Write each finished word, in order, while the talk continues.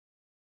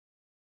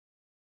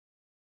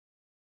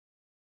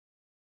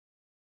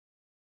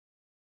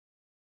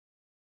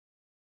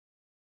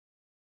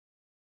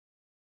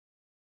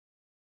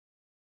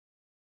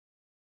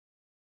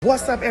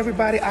What's up,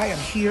 everybody? I am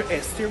here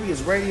at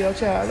Sirius Radio,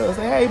 child. Look,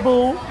 say, hey,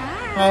 boo.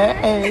 Hi.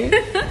 Hey.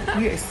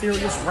 We at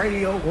Sirius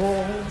Radio,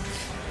 girl.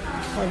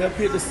 Coming up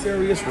here to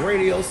Sirius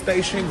Radio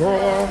Station,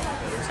 girl.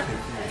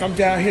 I'm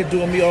down here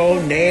doing me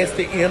old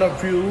nasty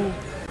interview.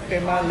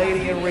 And my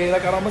lady in red,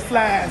 I got on my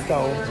slides,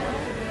 though.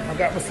 I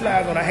got my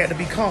slides on. I had to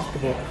be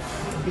comfortable.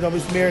 You know,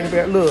 Miss Mary in the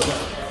back.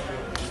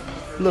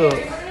 Look.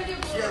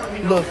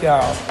 Look,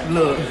 y'all.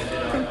 Look.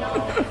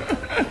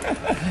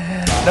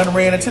 Done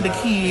ran into the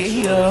kid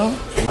here.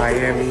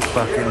 Miami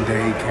fucking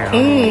Dade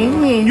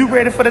County. You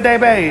ready for the day,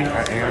 babe?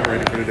 I am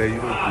ready for the day.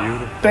 You look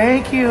beautiful.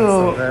 Thank you. I'm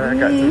so glad I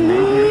got to meet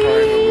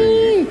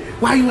you finally.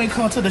 Why you ain't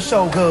come to the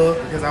show, girl?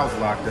 Because I was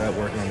locked up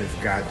working on this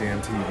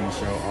goddamn TV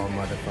show all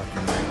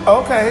motherfucking night.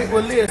 Okay,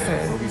 well But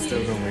listen. we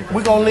still gonna link up.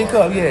 We're gonna link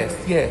up,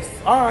 yes.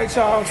 All right,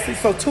 y'all.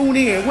 So tune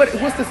in. What's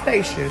the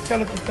station?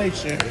 Tell us the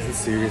station. This is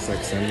Sirius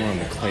XM. We're on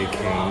the Clay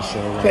Kane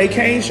show right Clay now.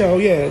 Kane show,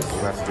 yes.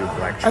 We'll have to do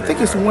Black I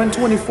think it's Trivia.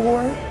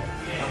 124.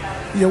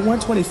 Yeah,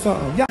 120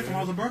 something. Yeah.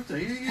 Tomorrow's a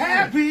birthday. Yeah.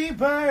 Happy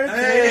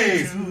birthday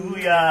Hey. to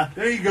ya.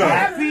 There you go.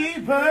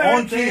 Happy birthday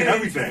On key and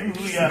everything.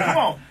 to ya. Come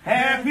on.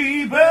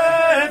 Happy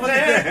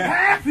birthday.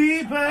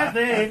 Happy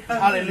birthday.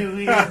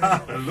 Hallelujah.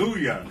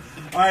 Hallelujah.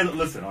 All right,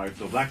 listen. All right,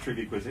 so Black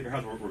Trivia quiz. Here's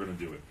how we're going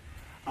to do it.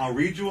 I'll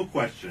read you a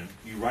question.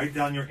 You write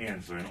down your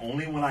answer, and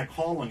only when I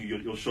call on you,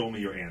 you'll show me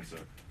your answer.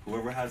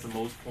 Whoever has the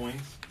most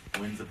points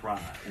wins the prize.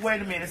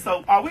 Wait a minute.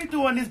 So are we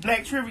doing this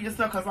Black Trivia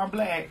stuff because I'm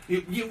black?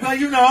 Well,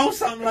 you know,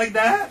 something like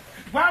that.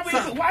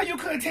 Why you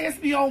couldn't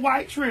test me on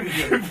white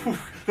trivia?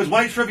 Because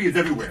white trivia is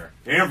everywhere.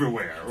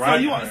 Everywhere,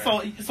 right?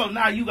 So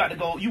now you got to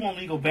go. You want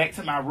me to go back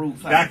to my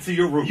roots? Huh? Back to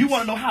your roots. You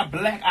want to know how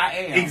black I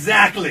am?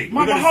 Exactly.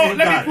 Mama, let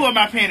me pull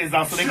my panties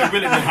off so they can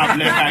really know how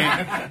black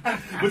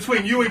I am.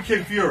 Between you and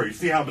Kid Fury,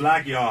 see how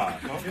black you are.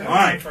 Okay. All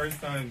right.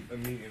 First time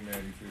meeting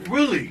Maddie too.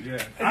 Really?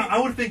 Yeah. I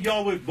would think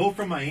y'all would both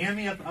from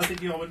Miami. I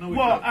think y'all would know each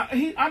Well,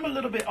 other. I'm a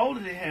little bit older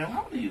than him.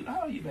 How old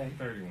are you, babe?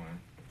 31.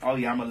 Oh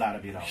yeah, I'm a lot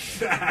of bit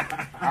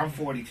older. I'm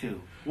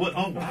 42. What?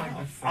 Oh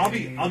wow! I'll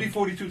be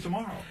 42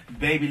 tomorrow.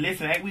 Baby,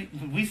 listen,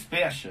 we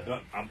special.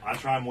 I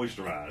try and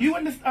moisturize. You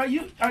understand?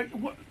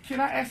 What,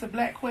 can I ask a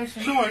black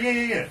question? Sure.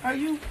 Yeah. Are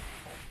you?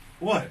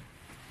 What?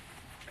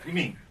 You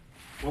mean?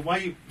 Well, why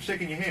are you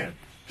shaking your hand?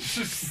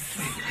 It's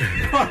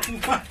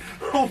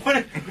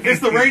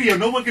the radio.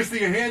 No one can see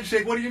your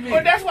handshake. What do you mean?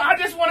 Well, that's why I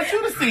just wanted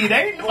you to see it. They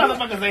ain't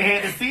motherfuckers they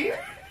had to see it.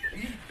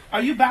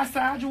 Are you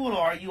bisexual or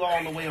are you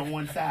all the way on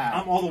one side?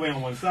 I'm all the way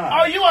on one side.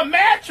 Oh, you a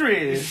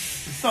mattress.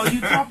 So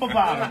you top or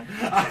bottom?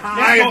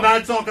 I am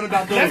not talking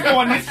about those. Let's go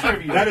on this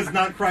trivia. That is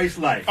not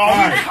Christ-like. Oh, All you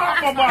right.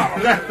 top or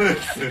bottom?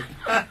 Listen.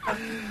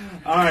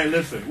 All right,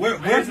 listen.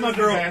 Where's my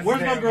girl?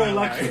 Where's my girl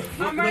Alexa?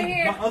 I'm right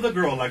here. My other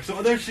girl Alexa.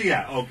 Oh, there's she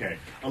at? Okay,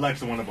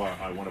 Alexa, one of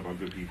our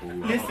good people.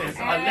 Listen,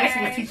 Alexa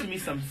was teaching me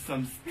some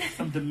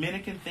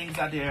Dominican things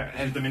out there.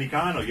 And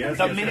Dominicano, yes.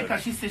 Dominica,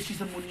 she says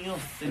she's a Munoz.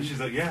 And she's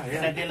like, yeah.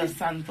 La de los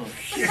Santos.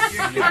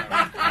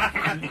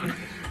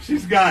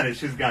 She's got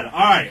it. All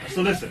right,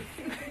 so listen.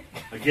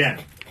 Again,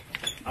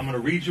 I'm going to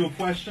read you a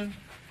question.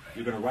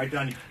 You're going to write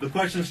down. The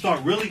questions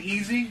start really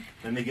easy,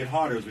 then they get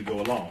harder as we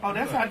go along. Oh,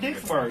 that's how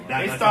dicks work.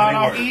 That's They how start they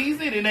off work.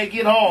 easy, then they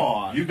get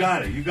hard. You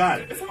got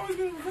it. It's always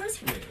been reversed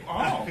for me.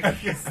 Oh.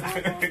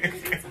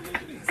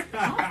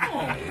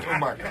 Oh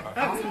my god.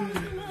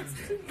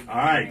 All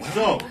right,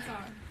 so,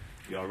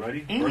 y'all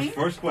ready?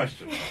 First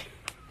question.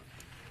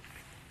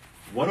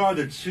 What are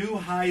the two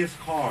highest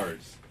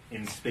cards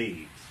in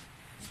spades?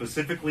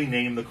 Specifically,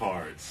 name the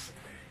cards.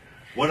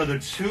 What are the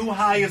two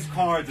highest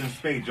cards in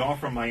spades? Y'all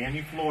from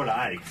Miami, Florida.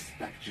 I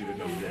expect you to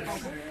know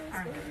this.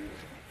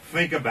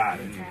 Think about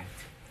it.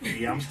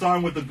 Yeah, I'm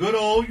starting with the good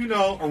old,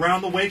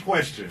 around the way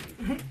question.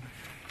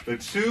 The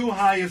two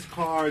highest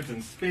cards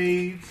in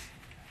spades.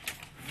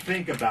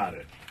 Think about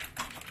it.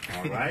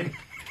 All right?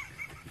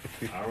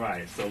 All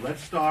right, so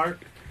let's start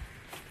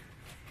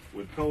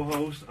with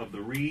co-host of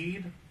The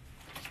Read,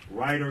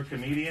 writer,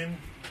 comedian,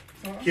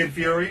 Kid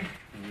Fury.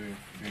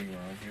 Being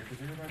wrong here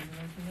because everybody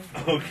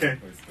knows Okay.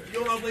 You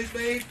don't want to play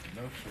spades?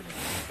 No shit.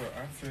 So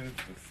I said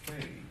the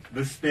spade.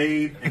 The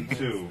spade and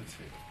two.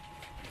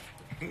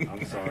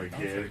 I'm sorry,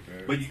 kid.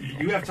 But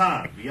you have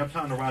time. You have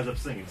time to rise up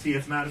singing.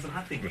 T.S. Madison,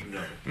 I think you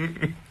know.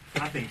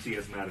 I think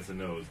T.S. Madison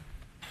knows.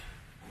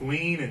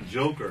 Queen and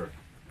Joker.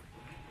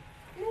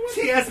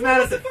 T.S.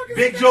 Madison.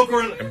 Big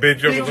Joker. Big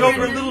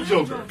Joker. Little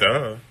Joker.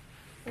 Duh.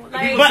 But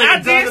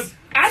I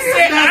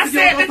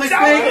said the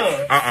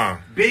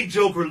Joker. Big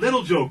Joker,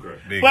 little Joker.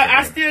 But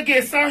I still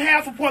get some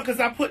half a point because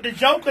I put the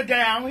Joker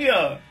down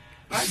here.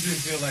 I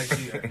just feel like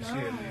she at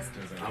least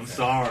doesn't. I'm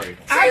sorry.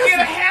 I get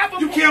a half a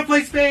You point. can't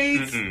play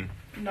spades?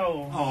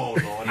 No. Oh,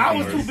 Lord. I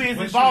was too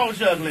busy ball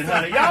juggling,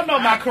 honey. Y'all know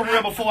my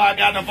career before I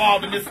got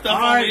involved in this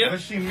stuff over here. What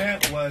she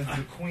meant was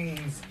the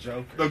Queen's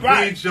Joker. The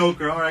Right. Queen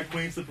Joker. All right,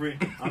 Queen Supreme.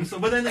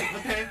 But then,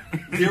 okay.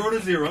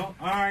 0-0. All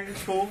right,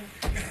 it's cool.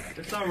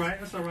 It's all right.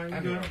 That's all right.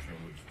 You're good.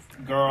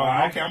 Girl, All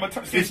right. okay, I'm going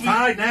to... It's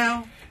tied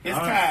now. It's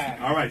All right.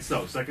 tied. All right,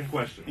 so second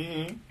question.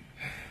 Mm-hmm.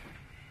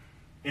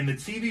 In the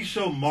TV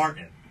show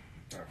Martin,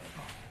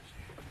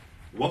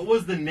 what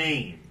was the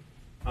name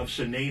of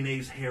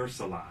Shanae's hair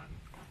salon?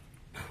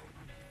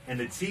 And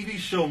the TV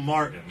show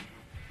Martin,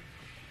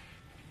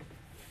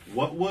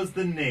 what was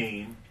the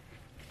name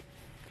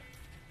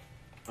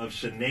of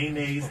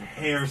Shanae's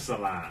hair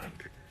salon?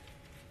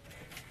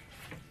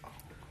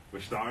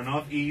 We're starting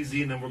off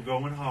easy and then we're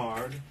going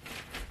hard.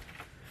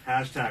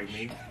 Hashtag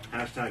me.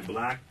 Hashtag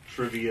Black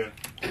Trivia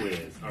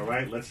Quiz. All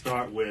right, let's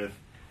start with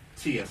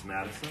T.S.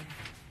 Madison.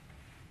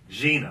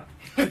 Gina.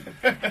 What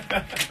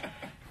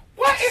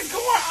is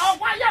going on?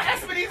 Why y'all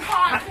asking me these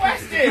hard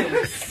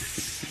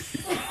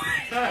questions?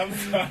 I'm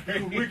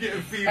sorry. We're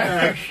getting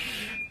feedback.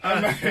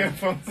 I'm not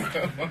headphones.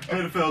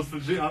 Headphones for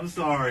Gina. I'm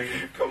sorry.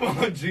 Come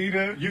on,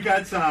 Gina. You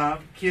got time.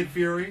 Kid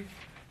Fury.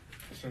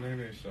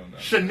 Shanae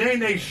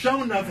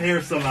Shonuff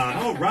Hair Salon.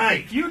 All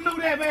right. You knew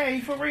that,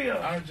 man, for real.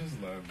 I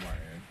just love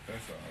Martin.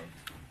 That's all.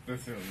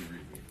 That's the only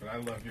reason. But I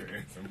love your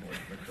answer more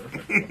than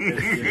the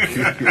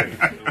correct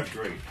one. It was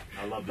great.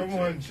 I love it. Come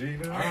on,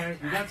 Gina. All right.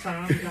 We got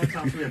time. We got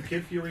time. So we have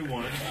Kid Fury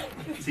 1.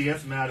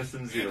 T.S.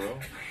 Madison 0.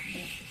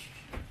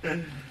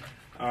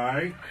 All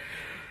right.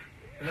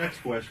 Next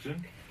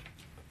question.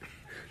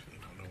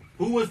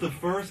 Who was the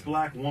first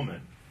black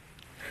woman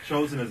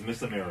chosen as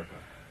Miss America?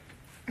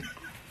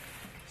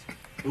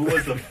 Who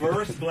was the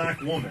first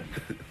black woman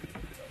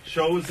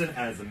chosen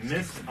as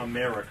Miss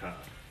America?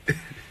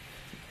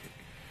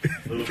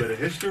 A little bit of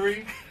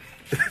history.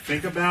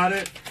 Think about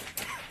it.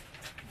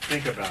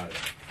 Think about it.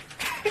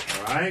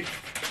 All right?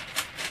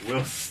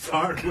 We'll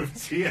start with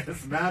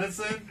T.S.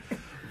 Madison.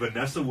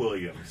 Vanessa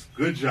Williams.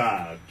 Good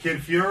job.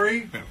 Kid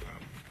Fury.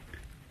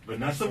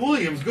 Vanessa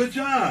Williams. Good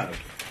job.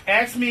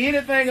 Ask me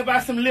anything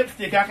about some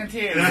lipstick, I can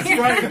tell you. That's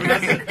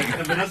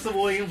right. Vanessa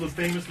Williams was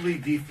famously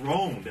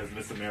dethroned as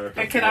Miss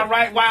America. And can I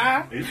write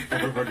why? For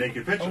her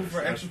naked pictures. Oh,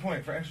 for extra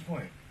point. For extra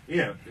point.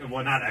 Yeah,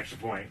 well, not extra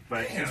point,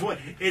 but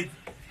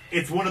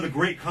it's one of the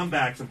great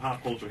comebacks in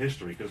pop culture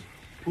history. Because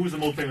who's the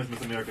most famous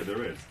Miss America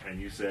there is? And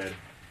you said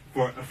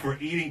for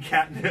eating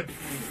catnip.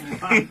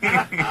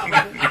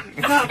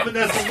 Not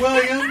Vanessa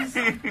Williams.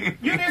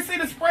 You didn't see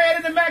the spread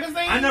in the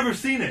magazine? I've never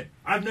seen it.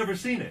 I've never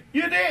seen it.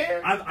 You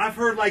did? I've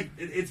heard like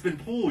it's been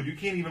pulled. You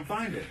can't even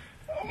find it.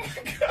 Oh my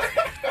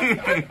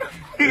God.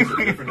 It's a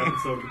different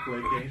episode of the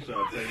Clay Kane Show.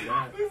 I'll tell you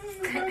that. This is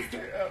the best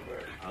day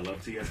ever. I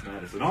love T.S.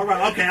 Madison. All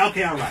right. Okay.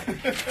 All right.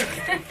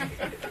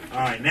 All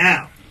right.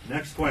 Now,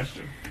 next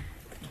question.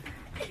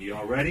 You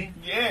all ready?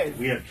 Yes.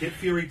 We have Kid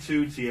Fury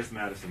 2, T.S.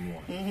 Madison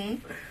 1.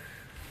 Mm-hmm.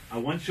 I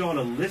want y'all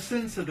to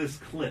listen to this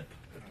clip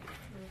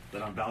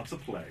that I'm about to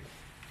play.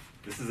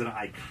 This is an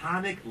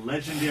iconic,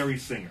 legendary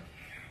singer.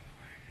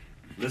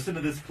 Listen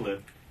to this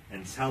clip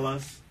and tell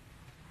us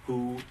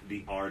who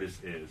the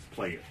artist is.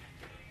 Play it.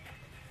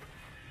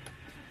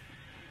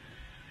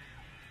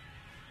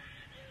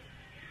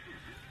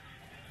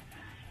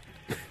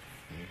 You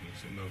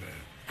should know that.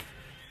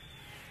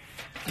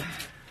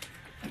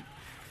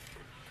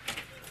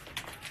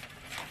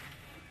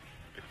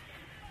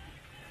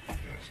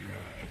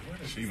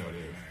 She know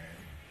this.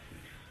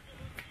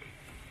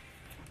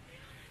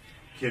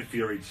 Kid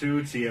Fury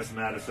 2, T.S.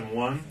 Madison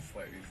 1.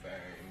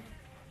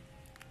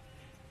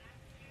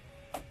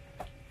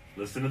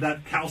 Listen to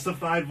that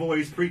calcified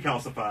voice,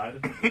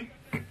 pre-calcified.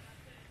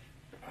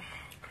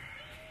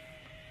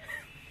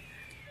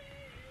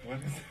 What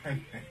is her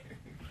name?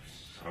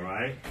 All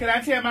right. Can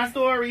I tell my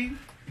story?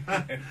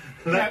 Can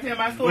I tell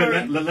my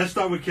story? Let's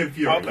start with Kid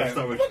Fury. Okay. Let's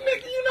start with. Look,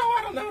 nigga, you know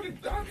I don't know.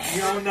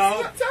 You don't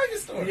know? Tell your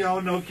story. You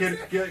don't know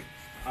Kid.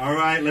 All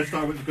right. Let's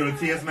start with go to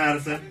T.S.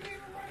 Madison.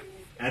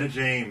 Etta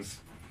James.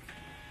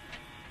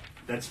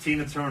 That's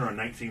Tina Turner in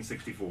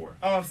 1964.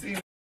 Oh, see.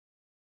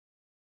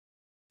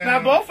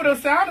 Now both of them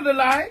sounded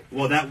alike.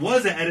 Well, that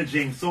was an Etta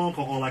James song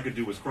called "All I Could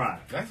Do Was Cry."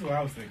 That's what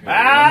I was thinking.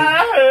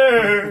 I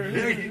heard.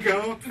 There you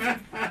go.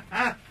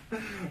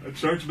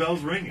 Church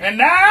bells ringing. And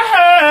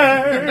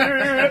I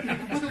heard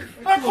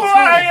a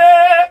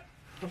choir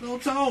A little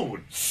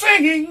tone.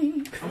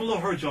 singing. I'm a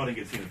little hurt y'all didn't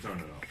get Tina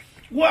Turner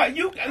though. What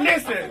you I feel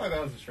listen? like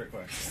that was a trick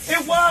question.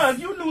 It was.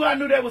 You knew I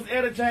knew that was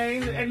Etta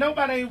James, and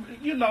nobody.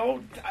 You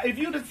know, if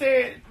you'd have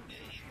said,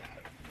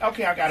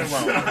 "Okay, I got it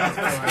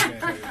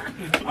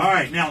wrong." All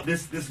right, now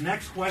this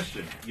next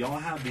question, y'all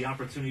have the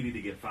opportunity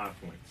to get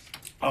 5 points.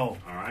 Oh,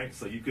 All right,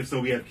 so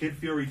we have Kid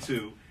Fury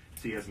 2,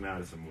 T.S.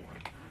 Madison 1.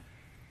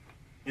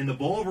 In the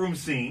ballroom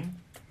scene,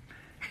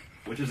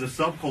 which is a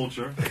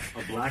subculture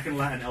of black and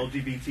Latin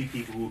LGBT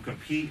people who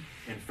compete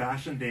in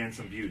fashion, dance,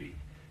 and beauty,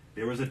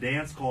 there is a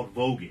dance called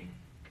voguing,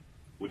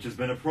 which has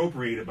been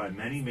appropriated by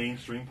many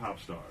mainstream pop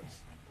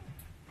stars.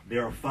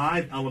 There are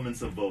 5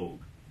 elements of Vogue.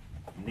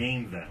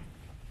 Name them,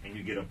 and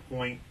you get a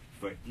point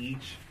for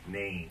each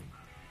name.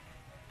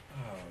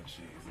 Oh,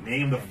 jeez.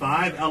 Name the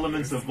 5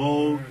 elements of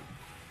Vogue.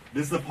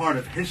 This is a part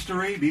of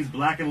history. These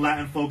black and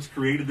Latin folks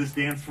created this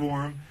dance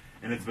form,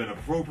 and it's been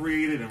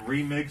appropriated and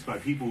remixed by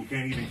people who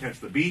can't even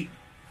catch the beat.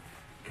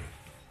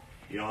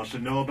 Y'all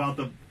should know about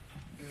the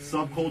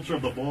subculture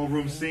of the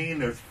ballroom scene.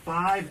 There's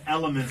 5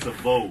 elements of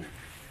Vogue.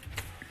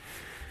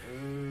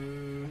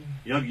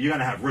 You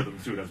gotta have rhythm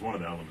too. That's one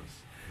of the elements.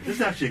 This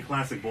is actually a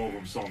classic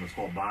ballroom song. It's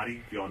called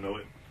Body. If y'all know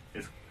it,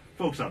 it's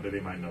folks out there, they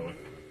might know it.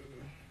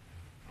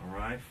 All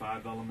right,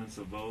 5 Elements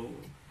of Vogue.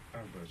 I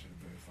butchered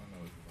this. I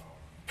know this is all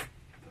wrong.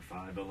 The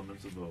 5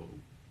 Elements of Vogue.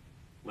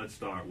 Let's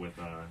start with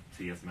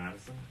T.S.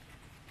 Madison.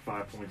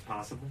 5 points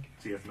possible.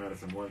 T.S.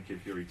 Madison 1,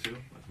 Kid Fury 2.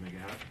 Let's make it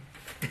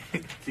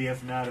happen.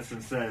 T.S.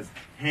 Madison says,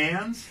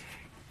 hands,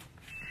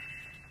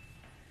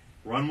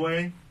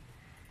 runway,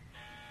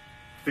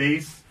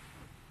 face,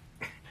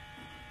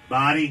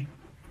 body.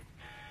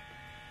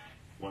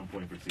 1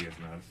 point for T.S.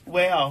 Madison.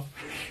 Well,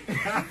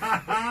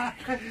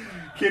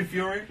 Kid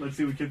Fury. Let's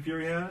see what Kid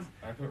Fury has.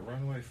 I put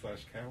runway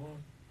 / catwalk.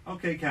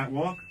 Okay,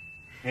 catwalk.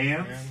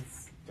 Hands.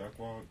 Hands, duck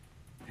walk,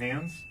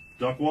 Hands.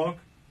 Duck walk.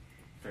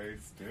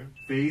 face, dip.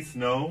 Face,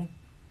 no.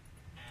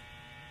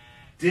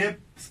 Dip,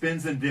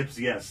 spins, and dips,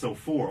 yes. So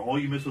 4. All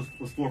you missed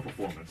was 4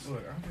 performance.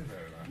 Look, I did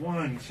that.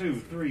 1, 2,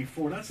 3,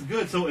 4. That's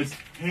good. So it's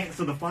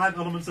so the 5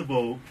 elements of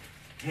Vogue: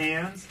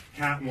 hands,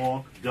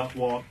 catwalk, duck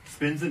walk,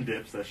 spins and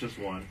dips. That's just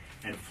 1,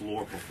 and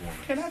floor performance.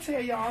 can I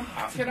tell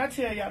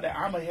y'all that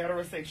I'm a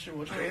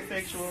heterosexual,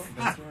 transsexual,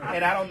 That's right.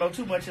 and I don't know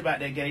too much about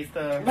that gay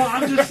stuff. Well,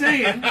 I'm just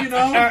saying, you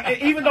know.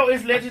 Even though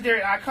it's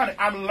legendary,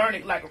 I'm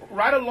learning, like,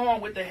 right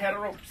along with the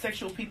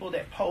heterosexual people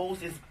that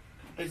pose is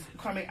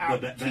coming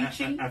out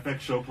teaching. FX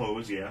show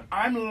pose, yeah.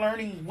 I'm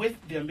learning with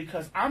them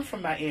because I'm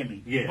from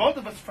Miami. Yeah. Both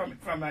of us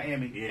from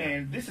Miami. Yeah.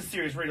 And this is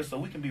Sirius Radio, so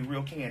we can be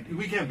real candid.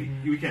 We can be.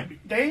 We can be.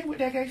 They ain't with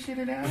that gay shit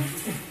in there.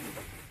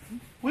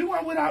 We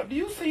weren't without.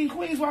 You seen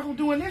Queens Walking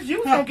doing this? You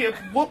was gonna get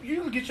whooped. You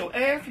gonna get your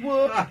ass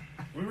whooped.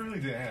 We really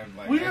didn't have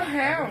like. We didn't I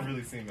have. didn't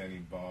really see many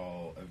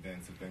ball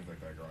events and things like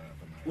that growing up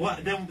in Well,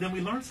 Miami. then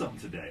we learned something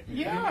today.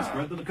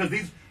 Yeah. Because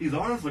these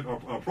artists are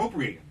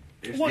appropriating.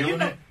 They're Well, you stealing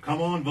know- it.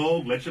 Come on,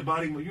 Vogue, let your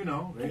body move. You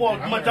know. Well,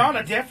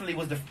 Madonna definitely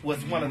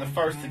was one of the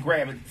first to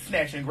grab it,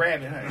 snatch and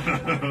grab it.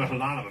 Huh? A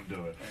lot of them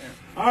do it.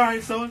 All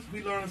right, so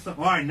we learned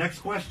something. All right, next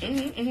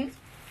question.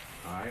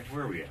 All right,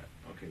 where are we at?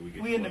 Okay,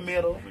 We in the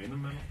middle. We in the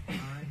middle. All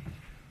right.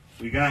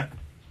 We got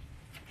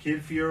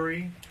Kid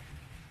Fury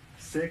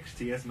 6,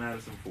 T.S.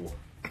 Madison 4.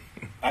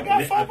 I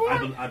got 4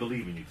 points. I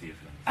believe in you, T.S.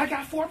 Madison. I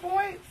got 4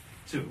 points.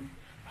 2.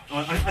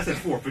 Oh, I said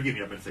 4. Forgive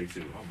me. I meant to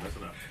say 2. I'm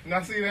messing up.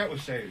 Now, see, that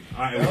was shady.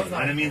 All right, That was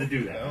I didn't mean to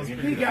do that. That was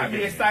He got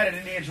me excited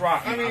and then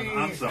dropped me.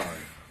 I'm sorry.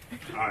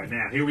 All right,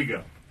 now, here we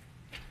go.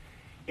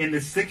 In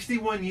the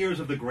 61 years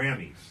of the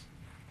Grammys,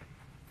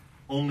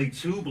 only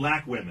 2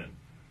 black women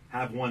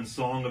have won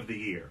Song of the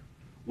Year,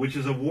 which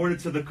is awarded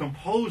to the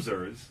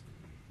composers,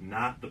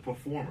 not the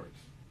performers.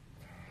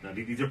 Now,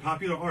 these are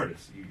popular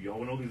artists. You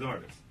all know these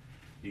artists.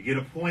 You get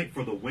a point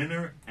for the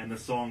winner and the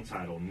song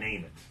title.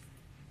 Name it.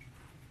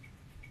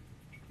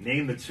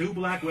 Name the 2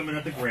 black women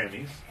at the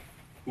Grammys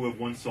who have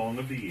won Song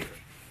of the Year.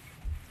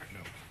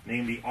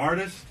 Name the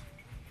artist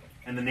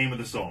and the name of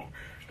the song.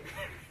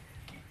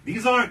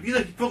 These are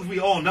folks we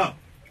all know.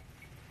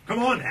 Come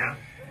on now.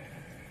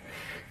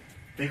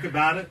 Think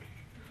about it.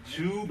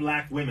 2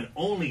 black women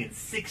only in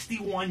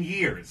 61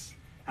 years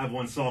have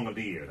won Song of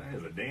the Year. That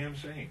is a damn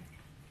shame.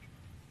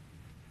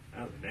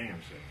 That was a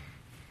damn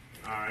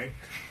shame. All right.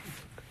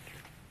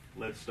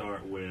 Let's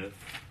start with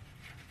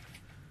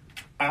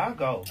I'll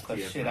go. Cause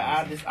Yes, shit,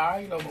 Madison.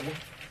 I know.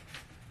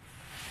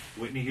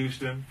 Whitney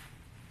Houston.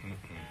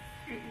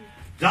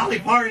 Dolly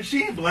Parton,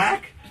 she ain't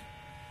black.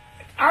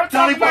 I'm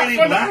Dolly talking about Parton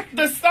from black?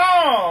 the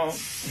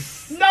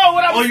song. No,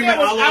 what I was you saying meant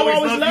was I'll I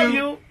always love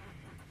you.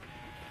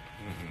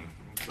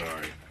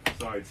 Sorry.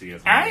 Sorry,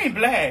 T.S. I ain't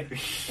black.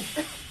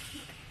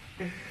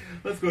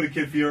 Let's go to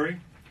Kid Fury.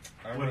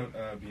 I wrote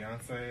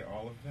Beyonce,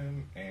 all of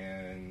them,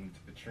 and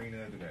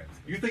Trina the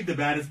baddest. You think the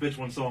baddest bitch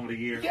won Song of the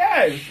Year?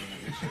 Yes.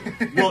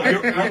 Well, I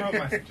wrote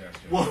my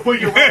suggestion. well,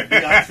 you're right,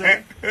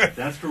 Beyonce.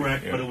 That's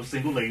correct, but it was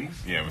Single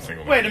Ladies. Yeah, we're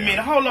single. Wait a minute,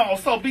 hold on.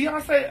 So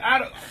Beyonce,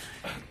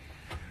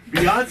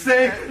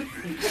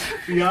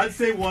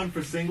 Beyonce won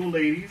for Single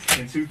Ladies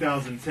in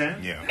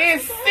 2010. Yeah. in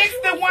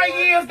 61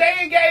 years, they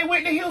ain't gave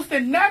Whitney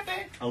Houston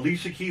nothing.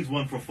 Alicia Keys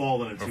won for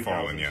Fallen in For 2002.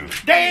 Fallen, yeah.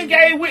 They ain't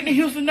gave Whitney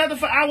Houston nothing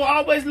for I Will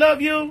Always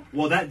Love You.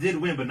 Well, that did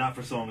win, but not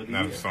for Song of the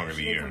Not Year. the song of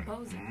the year.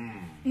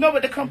 No,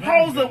 but the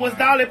composer was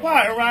Dolly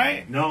Parton,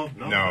 right? No,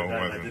 No, it that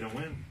wasn't. didn't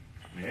win.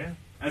 Yeah.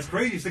 That's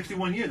crazy,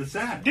 61 years. That's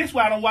sad. This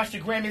why I don't watch the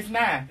Grammys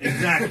now.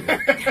 Exactly.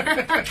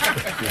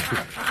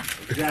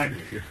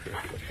 Exactly.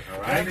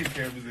 All I right. didn't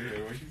care was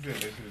here. When she said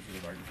that shit to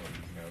the microphone,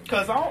 just know.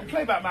 Because I don't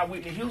play about my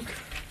Whitney Houston.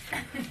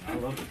 I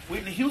love it.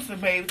 Whitney Houston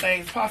made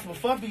things possible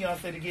for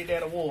Beyonce to get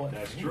that award.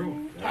 That's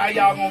true. How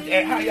y'all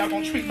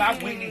gonna treat my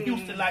Whitney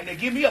Houston like that?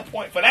 Give me a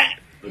point for that.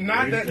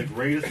 The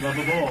greatest love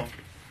of all.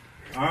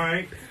 All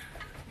right.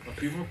 A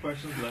few more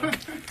questions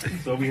left.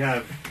 So we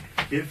have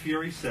Kid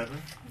Fury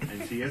 7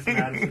 and T.S.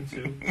 Madison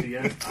 2.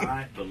 T.S.,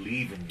 I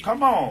believe in you.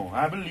 Come on,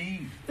 I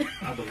believe.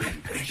 I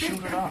believe you.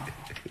 Shoot it off.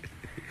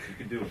 You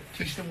can do it.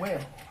 Teach them well.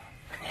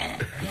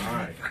 All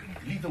right.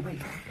 Lead the way.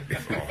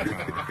 Next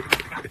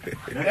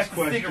That's the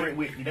question. cigarette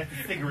Whitney. That's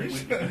the cigarette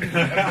Whitney.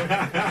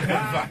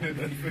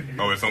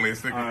 Oh, it's only a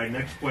stick. All right,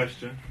 next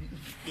question.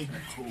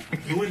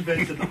 Who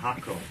invented the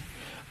hot comb?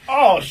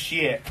 Oh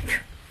shit.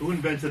 Who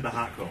invented the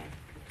hot comb?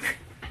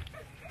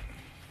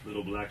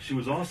 Little Black. She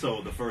was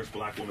also the first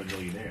black woman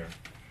millionaire.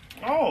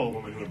 The Oh.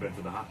 woman who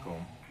invented the hot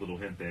comb. Little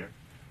hint there.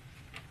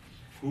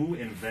 Who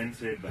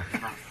invented the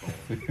hot comb?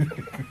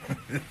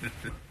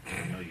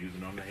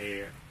 Using on the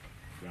hair.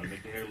 Gotta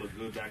make the hair look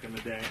good back in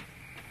the day.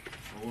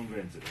 Who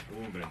invented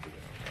it?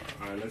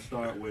 All right, let's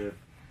start with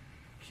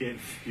Kid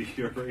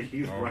Fury.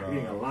 He's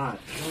writing a lot.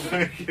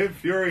 Kid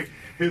Fury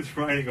is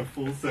writing a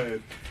full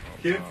sentence.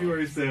 Kid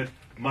Fury said,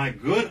 "My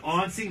good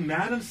auntie,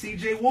 Madam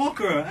C.J.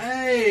 Walker.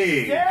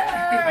 Hey!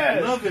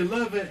 Yes! Love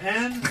it.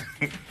 And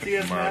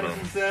T.S.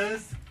 Madison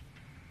says,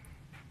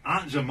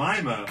 Aunt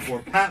Jemima or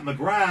Pat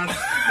McGrath."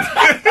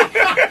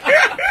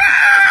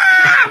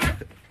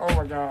 Oh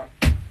my God.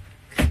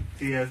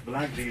 T.S.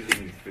 Black Jesus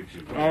needs to fix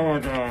you. Oh my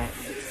God.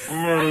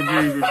 Lord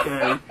Jesus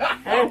Christ.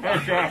 Oh my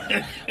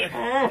God.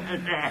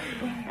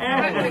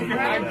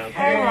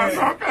 Oh my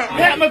God.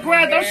 Pat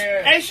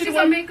McGrath, ain't she the She's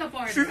a one? makeup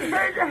artist.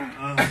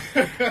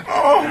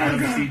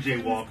 Madam C.J.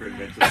 Walker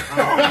invented the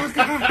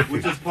hot,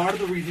 which is part of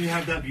the reason you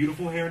have that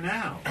beautiful hair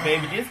now.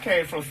 Baby, this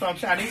came from some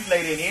Chinese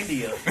lady in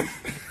India.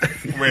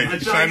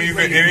 Wait, Chinese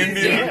in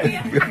India?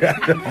 Yeah.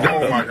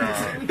 Oh my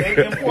God.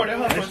 They imported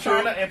her from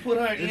China and put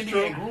her in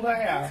India and grew her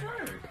hair.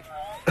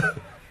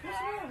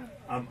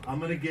 I'm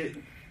gonna get.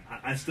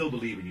 I still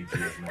believe in you,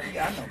 T.S. man.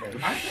 Yeah, I know, baby.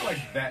 I feel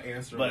like that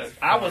answer. But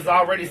I was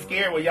already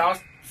scared when y'all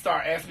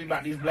start asking me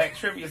about these black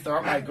trivia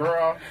stuff. I'm like,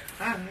 girl,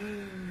 All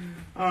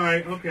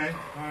right, okay,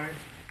 all right.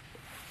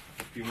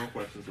 A few more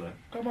questions left.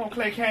 come on,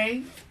 Clay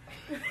Kane.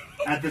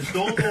 At the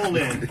Stonewall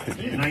Inn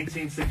in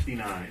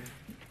 1969,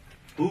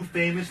 who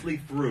famously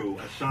threw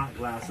a shot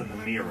glass in the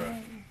mirror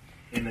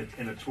in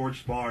a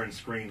torched bar and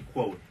screamed,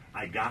 quote,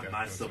 "I got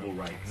my civil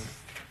rights."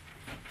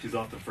 She's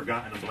often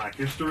forgotten in Black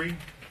history.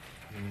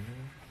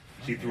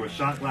 She threw a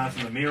shot glass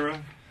in the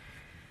mirror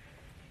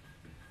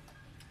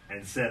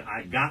and said,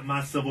 "I got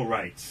my civil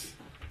rights,"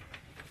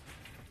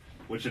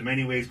 which in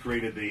many ways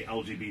created the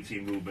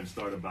LGBT movement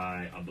started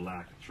by a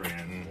black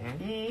trans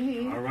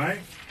woman. All right,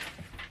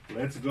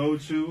 let's go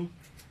to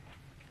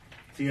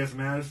T.S.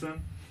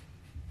 Madison.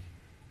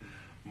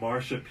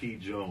 Marsha P.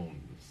 Jones.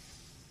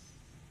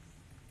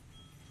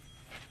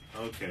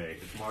 Okay,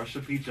 it's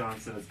Marsha P.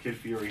 Johnson, as Kid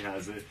Fury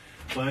has it,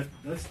 but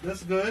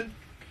that's good.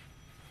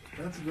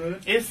 That's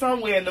good. It's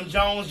somewhere in them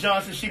Jones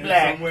Johnson. She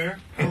black. Somewhere.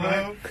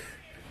 Hello.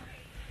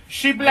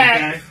 She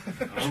black.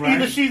 Okay. All Either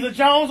right. she's a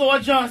Jones or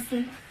a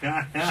Johnston.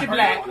 She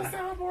black. on the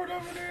soundboard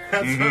over there.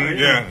 That's Mhm, right.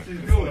 yeah.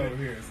 She's Over doing it.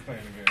 here, it's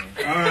playing the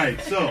game. All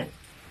right. So,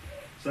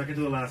 second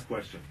to the last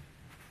question: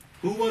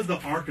 who was the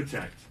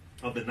architect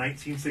of the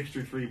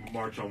 1963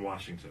 March on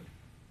Washington?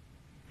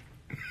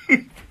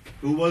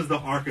 Who was the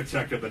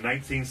architect of the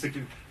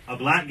 1960? A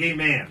black gay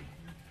man.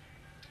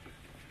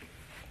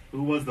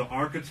 Who was the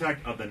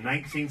architect of the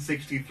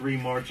 1963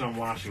 March on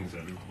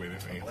Washington? Wait,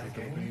 this answer's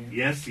gonna be.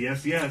 Yes. The way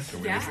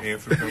this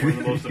answer's One of gonna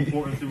the most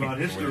important throughout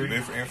be. The way history.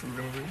 this answer's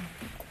gonna be.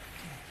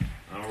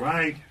 All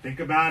right. Think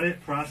about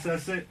it.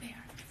 Process it.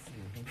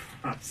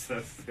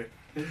 Process it.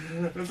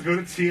 Let's go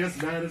to T.S.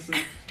 Madison.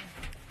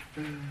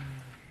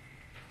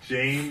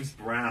 James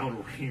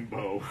Brown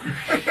Rainbow.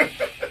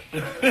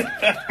 Messy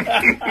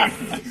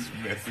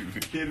with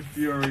it. Kid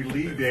Fury,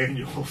 Lee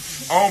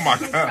Daniels. Oh my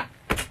God.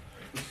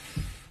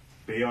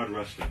 Bayard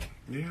Rustin.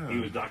 Yeah. He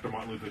was Dr.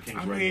 Martin Luther King's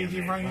I right mean, hand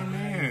you man. right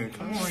man.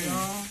 Come on,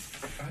 y'all.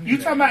 You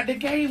talking about the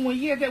game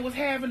when that was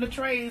having the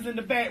trays in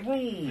the back In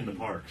room? the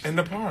parks. In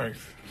the parks.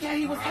 Yeah,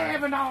 he was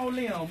having all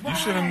them. You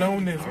should have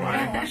known this, Oh,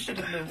 man. I should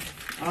have known.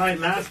 All right,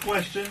 last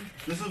question.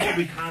 This is what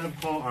we kind of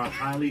call our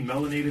highly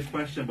melanated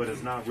question, but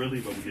it's not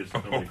really, but we just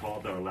really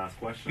called it our last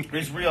question.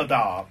 It's real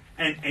dog.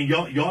 And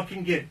y'all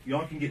can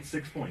get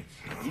 6 points.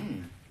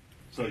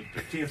 So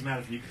T.S.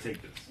 Madison, you can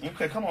take this.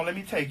 Okay, come on, let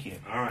me take it.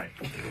 All right.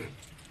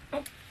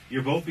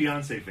 You're both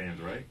Beyonce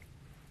fans, right?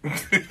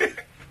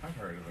 I've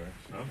heard of her.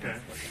 Okay.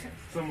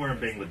 Somewhere in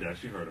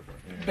Bangladesh, you heard of her.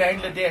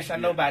 Bangladesh, I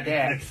know about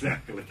that.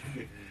 Exactly.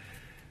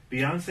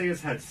 Beyonce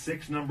has had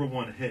 6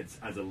 #1 hits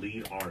as a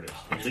lead artist,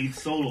 a lead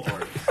solo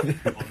artist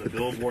on the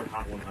Billboard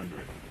Hot 100.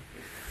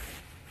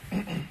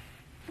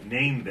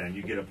 Name them.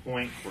 You get a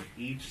point for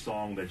each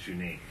song that you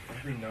name.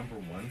 Every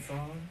 #1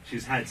 song?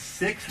 She's had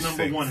 6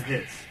 #1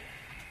 hits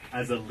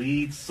as a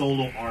lead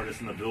solo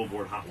artist in the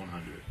Billboard Hot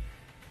 100.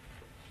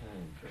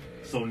 Okay.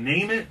 So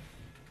name it.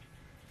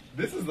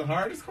 This is the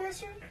hardest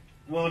question?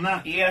 Well,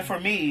 not. Yeah, for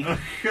me.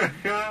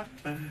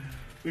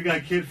 We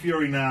got Kid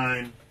Fury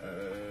 9 Uh,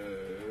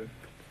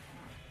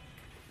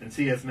 and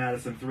T.S.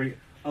 Madison 3.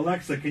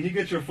 Alexa, can you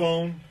get your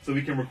phone so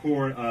we can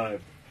record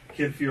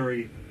Kid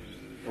Fury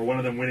or one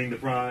of them winning the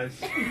prize?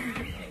 So I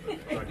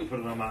can put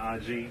it on my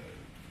IG.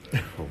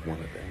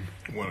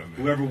 One of them.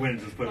 Whoever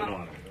wins, just put it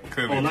on.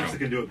 Clearly Oh, Alexa Trump.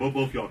 can do it.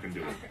 Both y'all can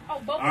do it. Oh,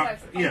 both All right,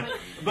 of us. yeah,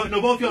 but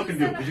no, both y'all can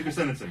do it because you can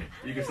send it to me.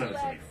 You can send it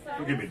to me.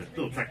 Forgive me, the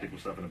little technical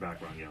stuff in the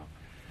background, y'all.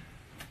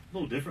 A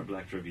little different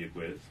black trivia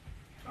quiz.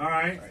 All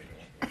right.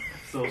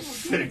 So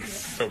 6.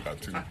 So about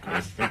 2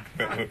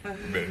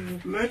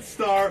 questions. Let's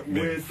start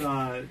with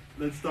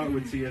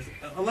TS.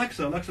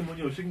 Alexa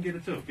Munoz, she can get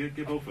it too. Get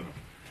both of them.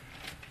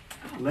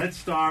 Let's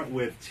start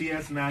with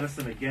T.S.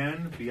 Madison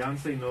again.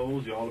 Beyonce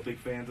knows you're all big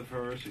fans of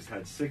her. She's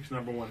had 6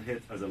 #1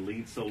 hits as a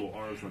lead solo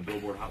artist on the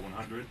Billboard Hot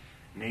 100.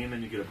 Name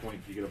them, you get a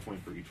point. You get a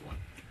point for each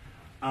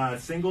one.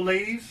 Single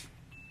ladies.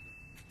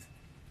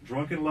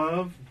 Drunken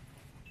Love.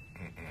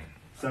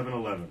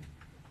 7-Eleven.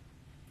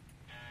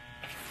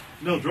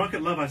 No,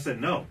 Drunken Love. I said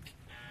no.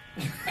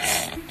 Lord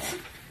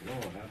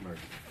have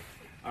mercy.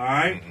 All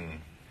right.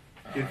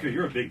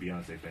 You're a big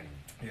Beyonce fan.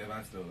 Yeah, but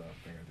I still think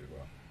I did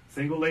well.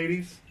 Single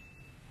ladies.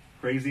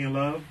 Crazy in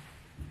Love.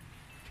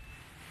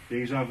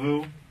 Deja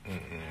Vu.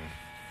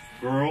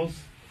 Girls.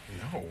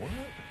 No, what?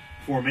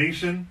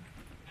 Formation.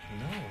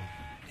 No.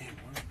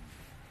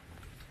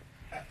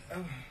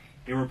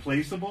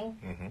 Irreplaceable.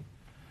 In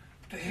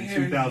There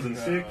you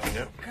 2006. go.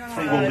 Yep.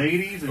 Single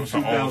Ladies in It was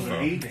an old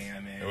 2008.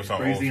 Damn it. It was an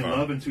Crazy in old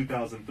Love in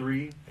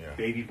 2003. Yeah.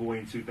 Baby Boy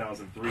in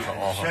 2003. It was And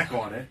all her- Check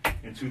on It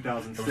in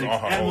 2006. It was all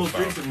her And old most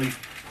stuff. recently,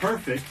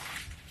 Perfect.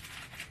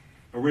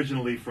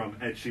 Originally from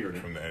Ed Sheeran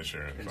From the Ed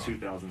Sheeran in song.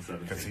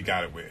 2017. Because he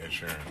got it with Ed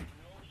Sheeran.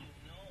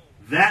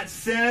 That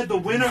said, the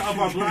winner of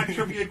our Black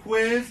Trivia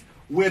Quiz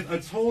with a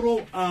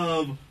total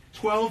of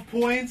 12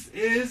 points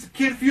is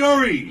Kid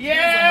Fury.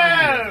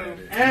 Yeah!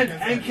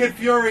 And Kid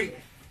Fury,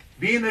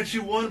 being that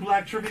you won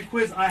Black Trivia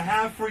Quiz, I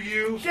have for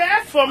you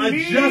Just for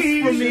me.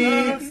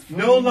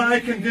 no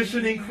lie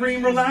conditioning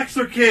cream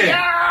relaxer kit.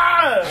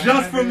 Yeah!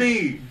 Just for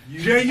me.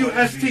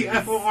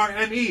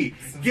 JUSTFORME.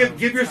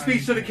 Give your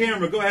speech to the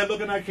camera. Go ahead, look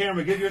at that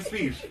camera. Give your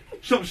speech.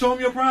 Show them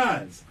your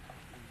prize.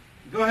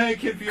 Go ahead,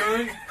 Kid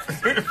Fury.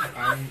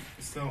 I'm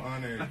so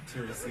honored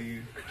to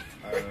receive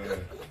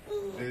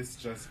this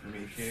Just For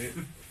Me kit.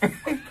 I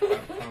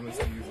promise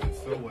to use it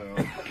so well.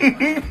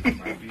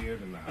 My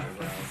beard and the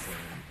eyebrows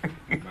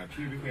and my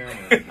pubic hair.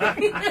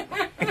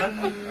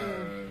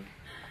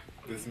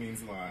 This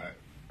means a lot.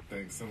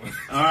 Thanks so much.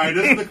 All right,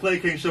 this is the Clay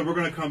King Show. We're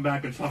going to come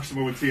back and talk some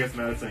more with T.S.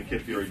 Madison and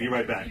Kid Fury. Be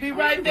right back. Be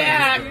right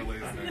back.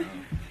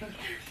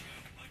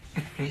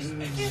 I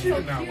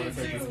did not want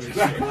to take this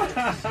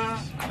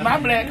video. My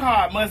black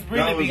card must That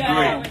really was be great.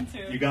 gone.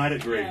 You got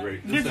it?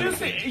 Great. Did you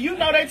see? You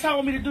know they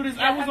told me to do this.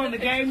 I was on the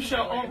game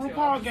show, on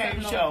RuPaul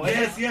game show.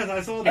 Yes,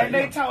 I saw that. And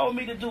they told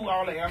me to do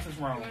all the answers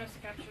wrong.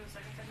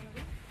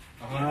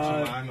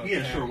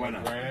 Yeah, sure, why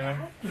not?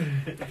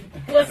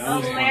 Was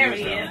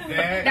hilarious.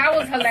 That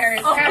was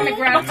hilarious. Captain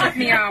Ground took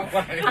me off.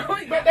 But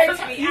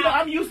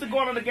I'm used to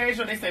going on the game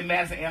show. They say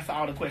Madison answer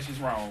all the questions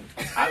wrong.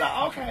 I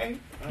like, okay,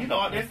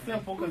 that's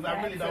simple because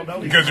I really don't know.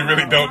 Because you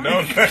really don't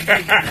know.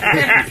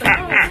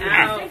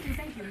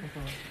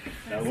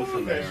 That was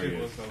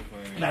hilarious. Was so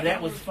funny. Now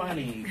that was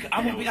funny.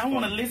 I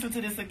want to listen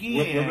to this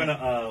again. We're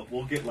gonna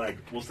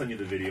we'll send you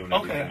the video and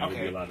everything.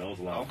 Okay. That was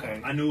a lot of Okay.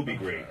 fun. I knew it'd be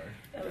great.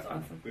 That was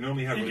awesome. We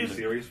normally have Did really you-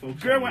 serious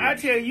folks. Girl, when I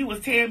tell you was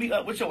tearing me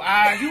up with your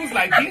eyes, you was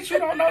like, bitch, you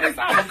don't know this.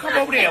 I'm going to come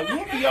over there and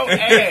whoop your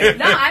ass.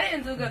 No, I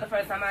didn't do good the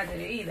first time I did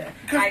it either.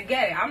 I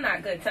get it. I'm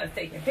not good touch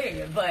taking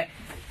period, but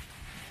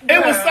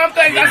It was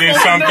something that's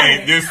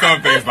There's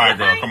some things like,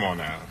 girl, come on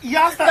now.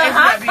 Y'all start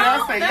asking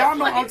about Beyonce. Y'all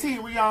know Auntie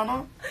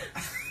Rihanna.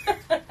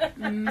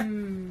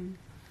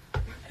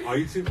 Are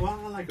you too? Well,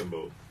 I like them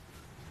both.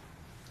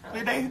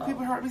 Did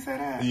people heard me say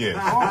that? Yes.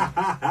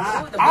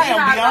 I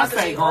am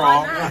Beyonce,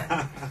 girl.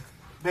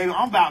 Baby,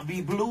 I'm about to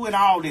be blue and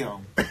all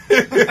them.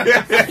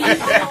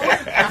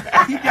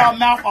 Keep y'all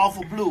mouth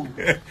off of blue.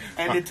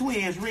 And the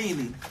twins,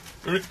 really.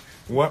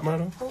 What,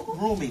 madam?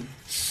 Roomy.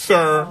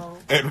 Sir.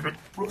 And,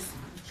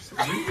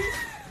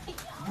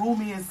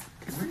 Roomy is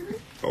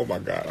oh, my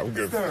God. I'm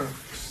good. sir.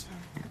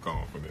 I'm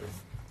going for this.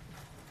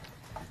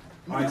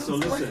 All right, so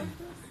listen.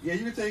 Yeah,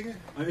 you can take it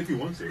if you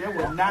want to. There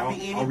will not be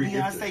any I'll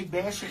re-gift Beyonce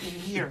bashing in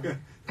here.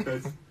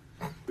 it.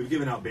 We've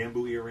given out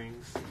bamboo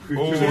earrings.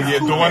 Oh, yeah,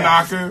 door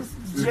knockers.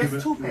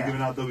 Just two We're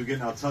pairs.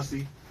 giving out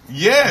Tussie.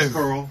 Yes.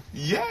 Curl.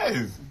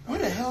 Yes. Where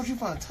the hell did you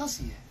find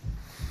Tussie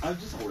at? I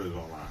just ordered it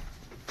online.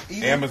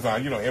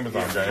 Amazon.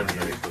 Amazon got They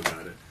everything. still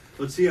got it.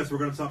 Let's see us. We're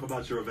going to talk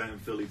about your event in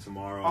Philly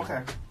tomorrow.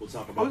 Okay. We'll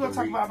talk We're about going to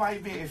talk the about my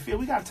event in Philly.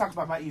 We got to talk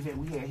about my event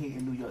we had here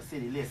in New York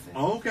City. Listen.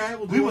 Okay,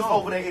 we'll do We was it all.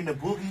 over there in the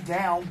Boogie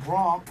Down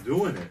Bronx.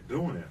 Doing it,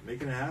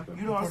 making it happen.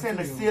 You know what I'm saying?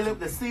 The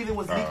ceiling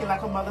was leaking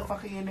like a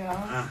motherfucker in there.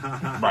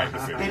 Huh? Right.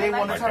 They didn't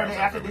want to Like turn that.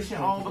 the air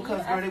conditioning on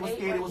because girl, they was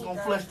scared it was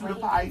gonna flush through the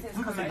pipes.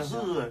 We was in the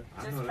hood.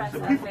 The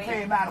people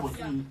came out and was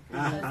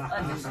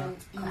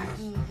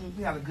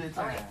we had a good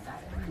time.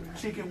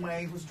 Chicken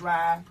wings was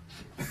dry.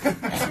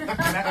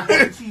 Macaroni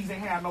and cheese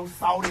ain't had no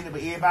salt in it,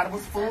 but everybody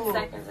was full.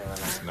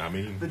 Not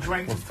me. The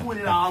drink was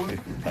 $20.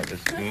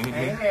 Ain't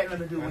had nothing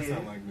to do That with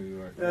sound it. like New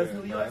York. That's New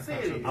but York that's not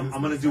City. true.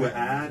 I'm going to do an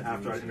ad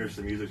after I finish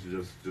the music,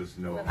 so just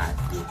know. Do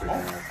a quick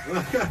ad.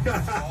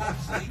 Call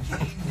Clay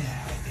King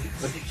now at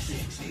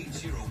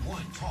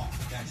 866-801-TALK.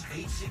 That's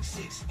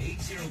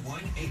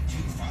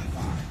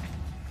 866-801-8255.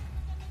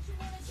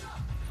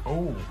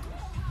 Oh.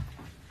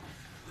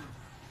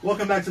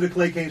 Welcome back to the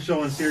Clay Kane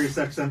Show on Sirius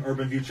XM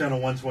Urban View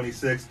Channel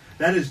 126.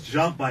 That is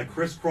Jump by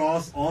Criss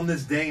Cross. On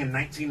this day in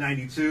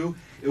 1992,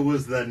 it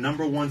was the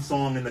 #1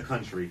 song in the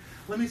country.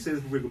 Let me say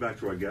this before we go back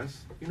to our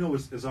guests. You know,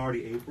 it's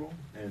already April,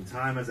 and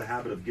time has a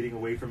habit of getting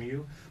away from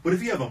you. But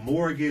if you have a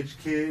mortgage,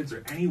 kids,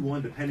 or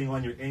anyone depending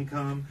on your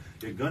income,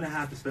 you're going to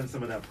have to spend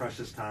some of that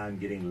precious time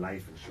getting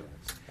life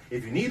insurance.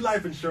 If you need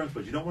life insurance,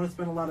 but you don't want to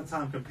spend a lot of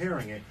time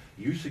comparing it,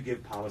 you should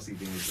give Policy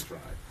Genius a try.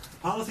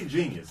 Policy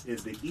Genius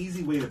is the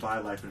easy way to buy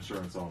life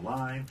insurance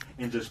online.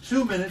 In just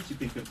 2 minutes, you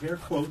can compare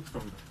quotes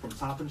from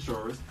top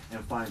insurers and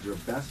find your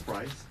best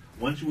price.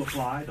 Once you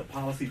apply, the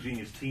Policy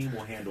Genius team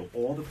will handle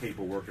all the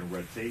paperwork and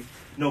red tape.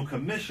 No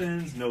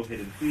commissions, no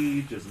hidden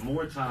fees, just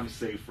more time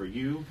saved for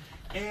you.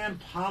 And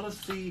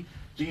Policy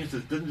Genius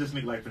doesn't just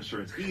make life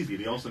insurance easy,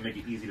 they also make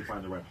it easy to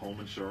find the right home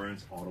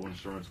insurance, auto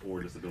insurance,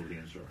 or disability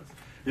insurance.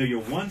 They're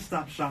your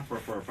one-stop shop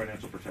for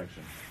financial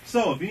protection.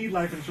 So if you need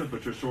life insurance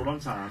but you're short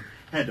on time,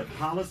 head to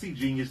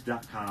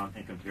PolicyGenius.com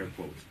and compare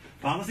quotes.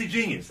 Policy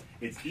Genius,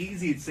 it's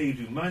easy, it saves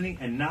you money,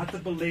 and not to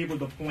belabor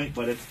the point,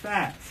 but it's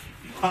fast.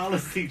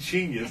 Policy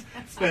Genius,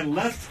 spend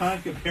less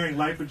time comparing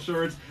life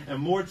insurance and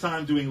more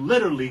time doing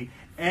literally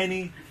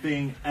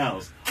anything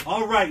else.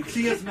 All right,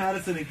 T.S.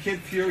 Madison and Kid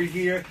Fury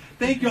here.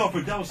 Thank y'all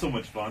that was so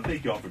much fun.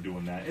 Thank y'all for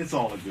doing that. It's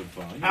all a good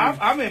fun.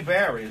 I'm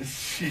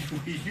embarrassed.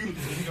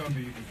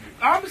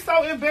 I'm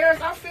so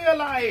embarrassed. I feel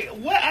like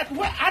what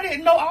I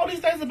didn't know all these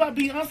things about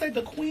Beyonce,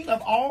 the queen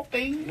of all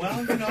things. Well,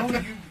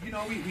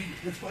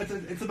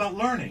 it's about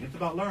learning. It's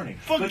about learning.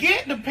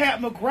 Forget the Pat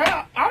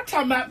McGrath. I'm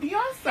talking about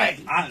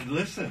Beyonce.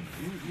 Listen,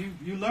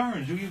 you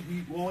learn. You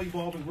all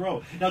evolve and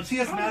grow. Now,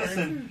 T.S.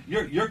 Madison,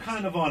 you're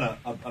kind of on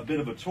a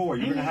bit of a tour.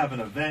 You're going to have an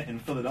event in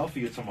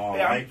Philadelphia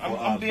tomorrow, right?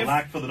 I'm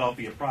Black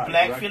Philadelphia Pride.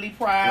 Black Philly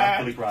Pride. Black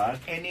Philly Pride.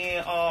 And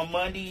then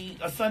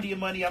Sunday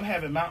and Monday, I'm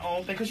having my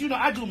own thing. Because,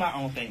 I do my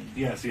own thing.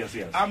 Yes.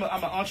 I'm an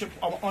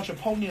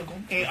entrepreneur,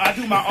 and I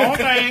do my own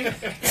thing.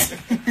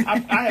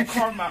 I have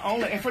carved my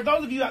own. And for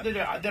those of you out there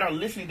that are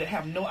listening that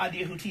have no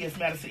idea who T.S.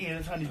 Madison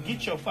is, honey,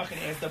 get your fucking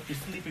ass up. You're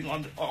sleeping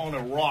on a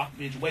rock,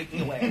 bitch. Wake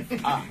your ass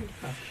up.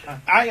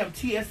 I am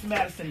T.S.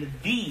 Madison,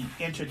 the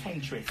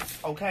entertaintress.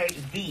 Okay?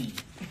 The.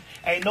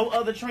 Ain't no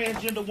other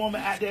transgender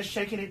woman out there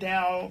shaking it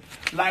down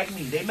like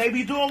me. They may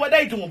be doing what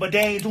they doing, but they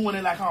ain't doing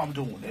it like I'm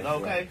doing it.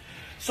 Okay? Right.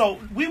 So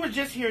we were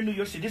just here in New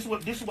York City. This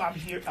is why I'm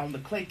here on the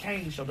Clay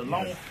Kane Show, the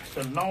long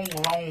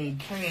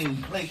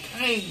Clay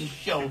Kane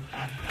Show.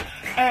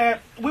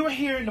 We were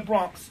here in the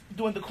Bronx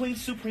doing the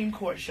Queen's Supreme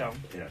Court show.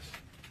 Yes.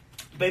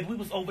 Baby, we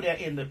was over there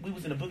we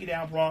was in the Boogie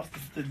Down Bronx.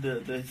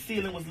 The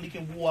ceiling was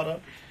leaking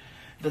water.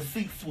 The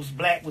seats was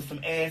black with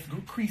some ass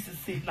creases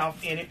sitting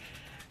off in it.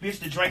 Bitch,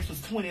 the drinks was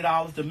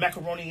 $20. The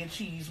macaroni and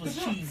cheese was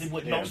cheesy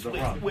with no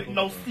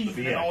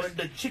seasoning on it.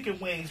 The chicken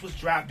wings was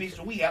dry. Bitch,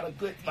 we had a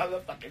good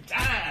motherfucking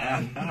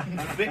time.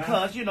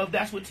 Because,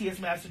 that's what T.S.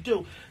 Madison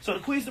do. So the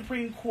Queen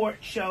Supreme Court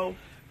show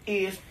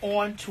is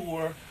on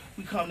tour.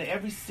 We come to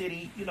every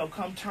city,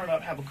 come turn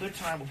up, have a good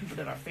time with people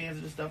that are fans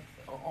of this stuff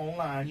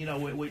online.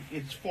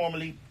 It's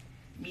formerly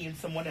me and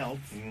someone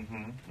else.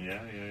 Mm-hmm. Yeah.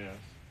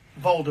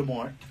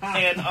 Voldemort.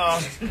 And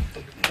on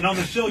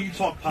the show, you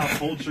talk pop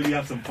culture. You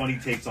have some funny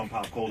takes on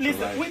pop culture.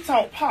 Listen, right? We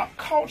talk pop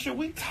culture.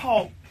 We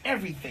talk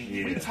everything.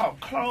 Yeah. We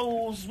talk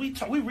clothes. We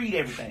read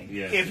everything.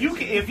 Yes,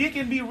 if it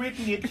can be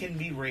written, it can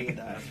be read.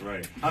 That's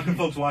right. How can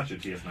folks watch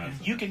it, T.S.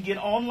 Madison? You can get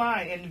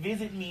online and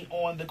visit me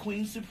on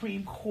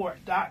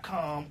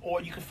thequeensupremecourt.com,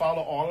 or you can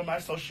follow all of my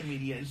social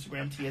media: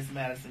 Instagram, T.S.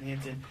 Madison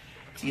Hinton,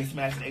 T.S.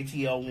 Madison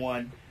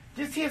ATL1.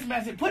 Just T.S.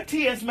 Madison. Put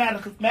T.S.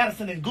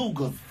 Madison in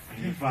Google.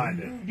 You find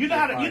it. You know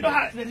how the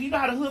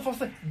hood folks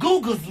say,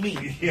 Googles me.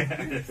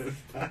 Yes.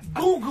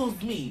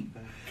 Googles me.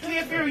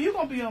 Clear Fury, you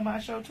gonna be on my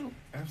show too.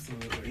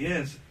 Absolutely.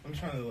 Yes. I was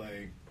trying to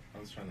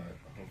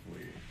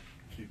hopefully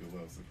keep it a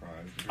little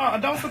surprised.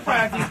 Don't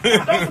surprise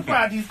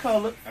these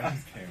colors. I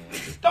just can't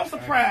wait. Don't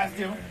surprise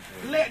them.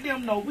 Let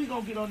them know we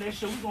gonna get on that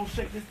show. We gonna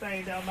shake this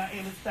thing down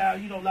Miami style.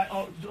 Like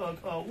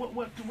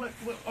what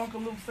Uncle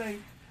Luke say?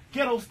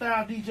 Ghetto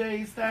style,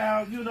 DJ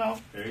style,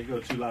 There you go,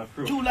 Two Live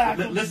Crew.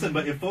 Listen,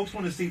 but if folks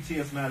want to see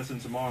T.S. Madison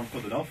tomorrow in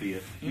Philadelphia,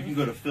 you can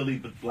go to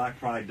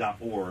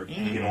PhillyBlackPride.org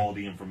and get all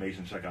the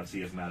information. Check out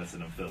T.S.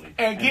 Madison in Philly.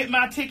 And get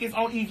my tickets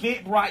on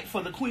Eventbrite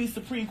for the Queen's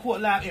Supreme Court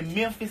Live in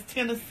Memphis,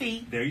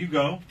 Tennessee. There you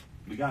go.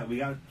 We got.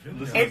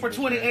 April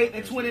 28th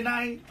and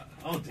 29th.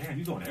 Oh, damn,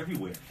 you're going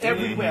everywhere.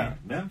 Everywhere.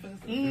 Memphis?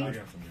 I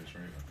got some good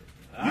trade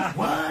out there.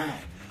 What?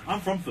 I'm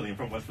from Philly. I'm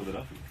from West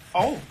Philadelphia.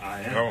 Oh.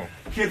 I am. Oh.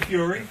 Kid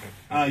Fury,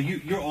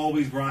 you're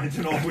always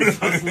grinding, always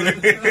hustling.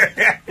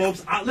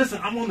 Folks, listen,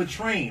 I'm on the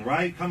train,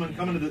 right? Coming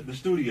to the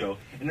studio,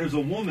 and there's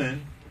a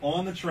woman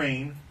on the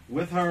train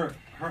with her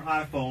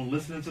iPhone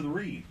listening to the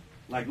read.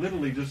 Like,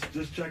 literally just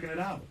checking it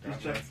out.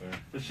 Just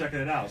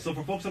checking it out. So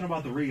for folks that know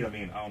about the read, I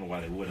don't know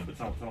why they wouldn't, but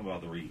tell them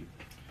about the read.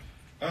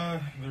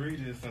 The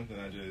read is something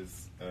I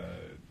just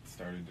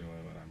started doing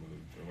when I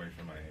moved away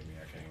from Miami.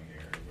 I came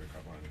here with a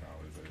couple $100. I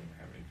didn't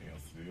have anything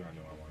else to do. I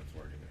know I wanted to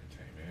work in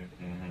entertainment.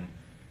 Mm-hmm.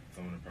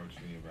 Someone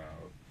approached me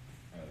about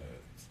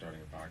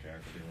starting a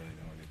podcast. I didn't really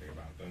know anything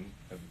about them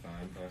at the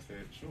time, but I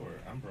said, sure,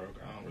 I'm broke.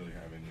 I don't really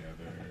have any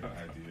other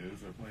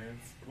ideas or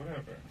plans,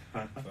 whatever.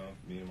 So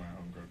me and my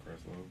homegirl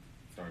Cresswell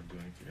started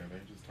doing it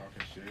together, just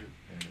talking shit,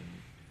 and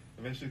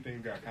eventually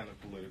things got kind of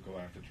political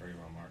after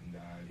Trayvon Martin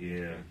died.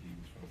 Yeah. He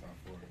was from South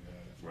Florida.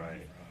 That's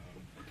Right.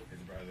 His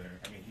brother,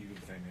 I mean, he was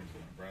the same age as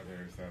my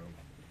brother, so,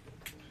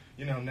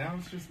 you know, now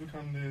it's just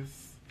become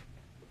this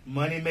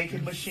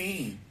money-making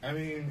machine. I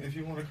mean, if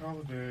you want to call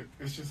it that,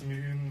 it's just me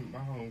and my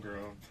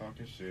homegirl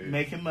talking shit.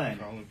 Making money.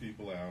 Calling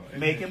people out. And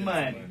Making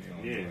money.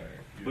 on Yeah. the way,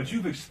 But know?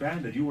 you've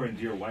expanded. You were in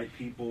Dear White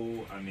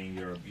People. I mean,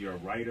 you're a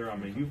writer. I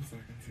mean,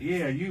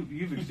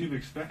 you've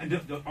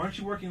expanded. Aren't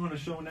you working on a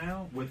show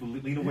now with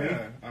Lena Waithe?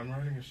 Yeah, I'm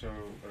writing a show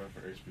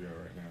for HBO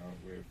right now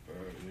with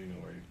Lena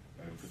Waithe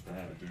as the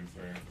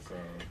producer. So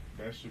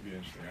that should be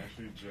interesting. I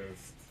actually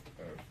just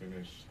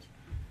finished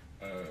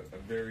a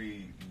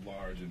very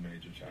large and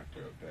major chapter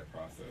of that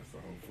process. So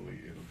hopefully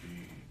it'll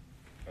be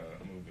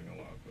moving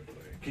along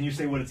quickly. Can you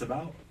say what it's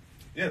about?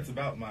 Yeah, it's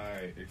about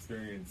my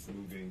experience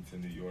moving to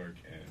New York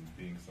and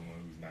being someone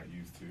who's not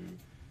used to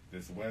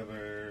this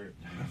weather,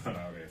 these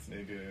loud ass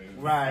niggas,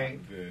 Right.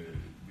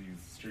 These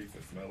streets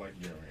that smell like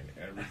urine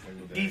every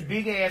single day. These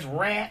big ass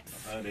rats.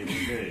 They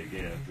be big.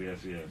 Yes.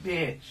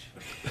 Bitch.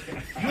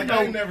 Like,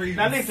 I never even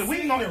now listen, we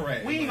ain't seen a gonna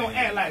rat, act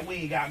man. like we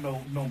ain't got no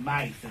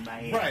mice in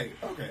Miami. Right,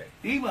 okay.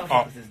 These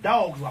motherfuckers is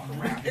dogs walking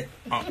around.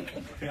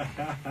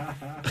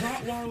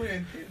 Rottweiler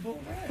and Pitbull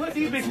rats. Put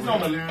these bitches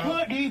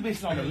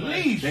on the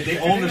leash. They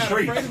own the not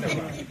streets. afraid of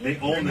nobody. They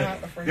own They're it.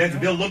 not afraid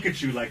of They'll look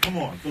at you like, come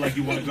on. Feel like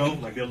you want to go?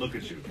 Like they'll look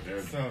at you.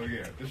 So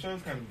yeah, the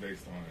show's kind of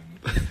based on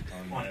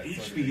On that sort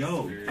of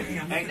HBO. experience.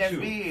 Damn, Ain't look that at you.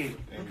 big?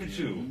 And Look at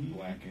being you.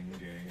 Black and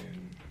gay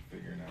and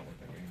figuring out what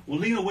that means. Well,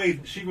 Lena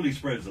Waithe, she really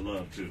spreads the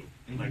love too.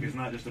 Like it's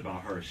not just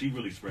about her; she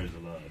really spreads the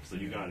love. So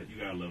you got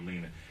to love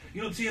Lena.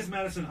 You know, T.S.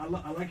 Madison,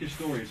 I like your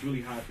story. It's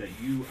really hot that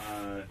you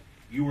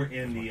were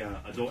in the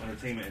adult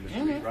entertainment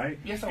industry, right?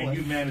 Yes, I and was.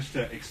 you managed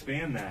to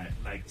expand that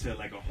to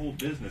a whole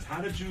business.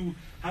 How did you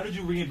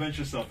reinvent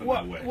yourself in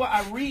that way? Well,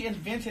 I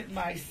reinvented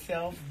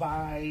myself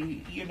by,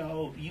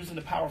 using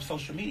the power of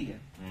social media.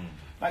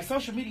 Like,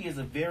 social media is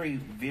a very,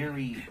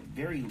 very,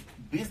 very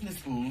business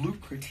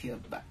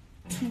lucrative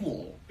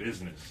tool.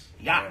 Business.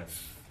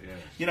 Yes.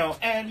 Yes.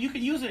 And you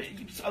can use it.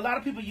 A lot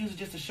of people use it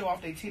just to show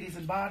off their titties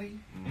and body.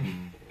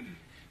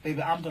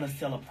 Baby, I'm going to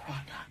sell a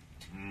product.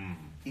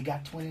 You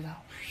got $20.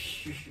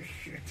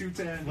 2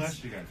 times.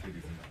 Plus, you got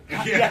titties in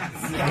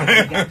Yes, you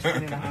got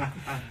 $20.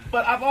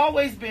 But I've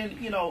always been,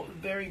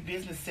 very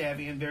business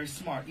savvy and very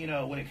smart,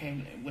 when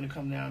it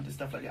comes down to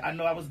stuff like that. I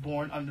know I was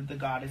born under the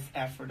goddess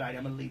Aphrodite.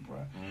 I'm a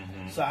Libra.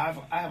 So I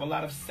have a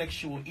lot of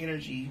sexual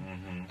energy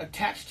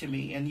attached to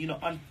me. And,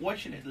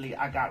 unfortunately,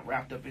 I got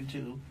wrapped up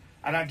into,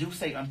 and I do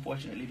say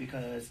unfortunately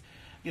because,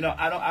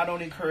 I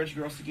don't encourage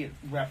girls to get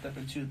wrapped up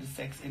into the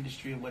sex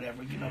industry or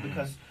whatever,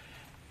 because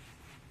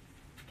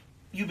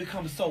you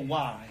become so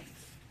wise.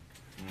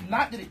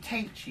 Not that it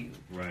taints you.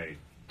 Right.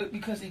 But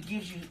because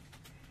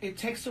it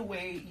takes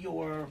away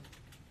your,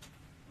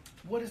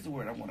 what is the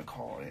word I want to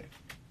call it?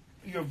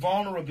 Your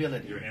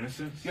vulnerability. Your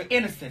innocence? Your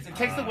innocence. It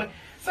takes away.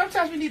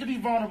 Sometimes we need to be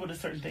vulnerable to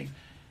certain things.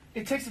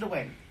 It takes it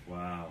away.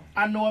 Wow.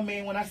 I know a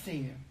man when I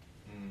see him.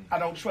 I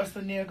don't trust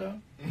a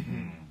nigga.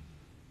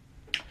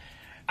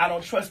 I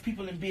don't trust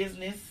people in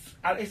business.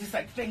 It's just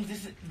like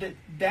things.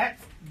 That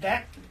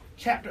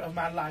chapter of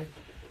my life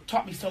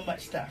taught me so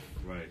much stuff.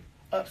 Right.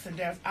 Ups and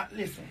downs.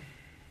 Listen.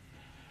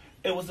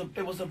 It was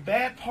a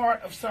bad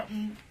part of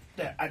something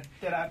that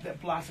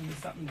blossomed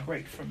into something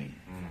great for me,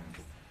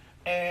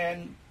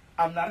 and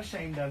I'm not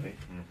ashamed of it.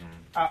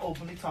 I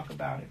openly talk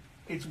about it.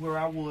 It's where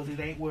I was. It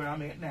ain't where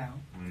I'm at now.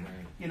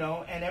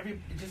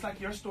 And just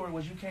like your story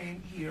was, you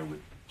came here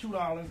with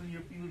 $2 and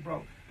you was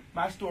broke.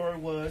 My story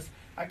was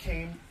I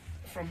came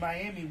from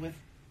Miami with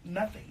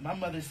nothing. My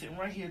mother's sitting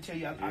right here to tell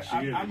you.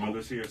 Your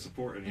mother's here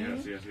supporting.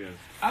 Yes.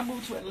 I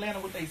moved to Atlanta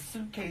with a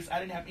suitcase. I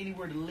didn't have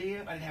anywhere to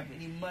live. I didn't have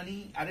any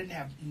money. I didn't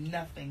have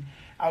nothing.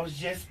 I was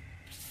just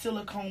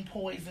silicone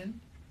poison.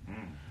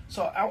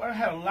 So I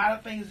had a lot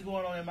of things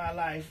going on in my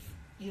life,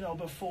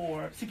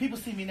 before. See, people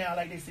see me now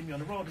like they see me on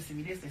the road. They see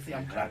me this. They say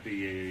I'm happy.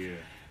 Yeah.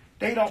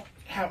 They don't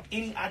have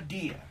any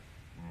idea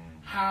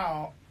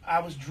how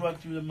I was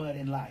drugged through the mud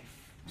in life.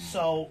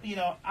 So,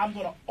 I'm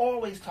going to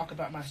always talk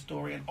about my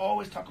story and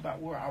always talk about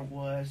where I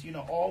was,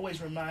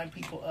 always remind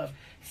people of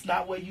it's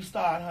not where you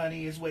start,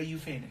 honey, it's where you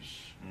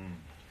finish.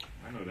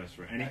 I know that's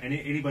right.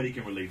 Anybody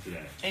can relate to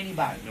that.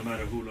 Anybody. No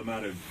matter who, no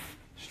matter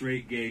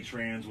straight, gay,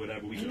 trans,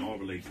 whatever, we can all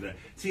relate to that.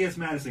 T.S.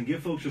 Madison,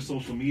 give folks your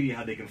social media,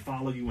 how they can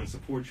follow you and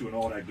support you and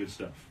all that good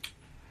stuff.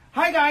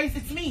 Hi guys,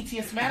 it's me,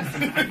 T.S.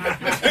 Madison.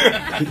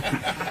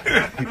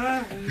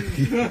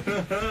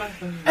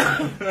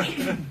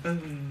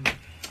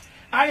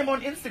 I am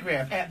on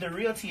Instagram at The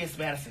Real T.S.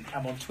 Madison.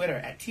 I'm on Twitter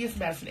at T.S.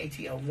 Madison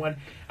ATL1.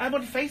 I'm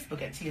on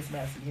Facebook at T.S.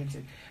 Madison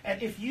Hinton.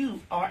 And if you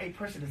are a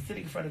person that's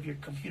sitting in front of your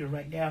computer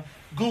right now,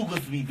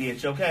 Google's me,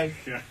 bitch, okay?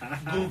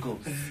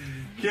 Google's.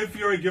 Kid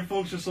Fury, give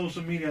folks your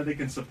social media, how they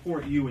can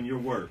support you and your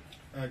work.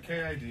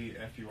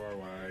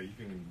 KIDFURY. You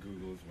can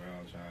Google as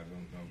well. Try. I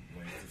don't know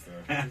links to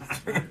stuff.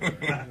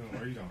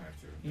 Or you don't have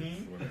to.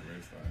 Just whatever.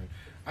 It's fine.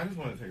 I just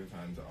want to take the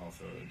time to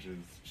also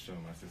just show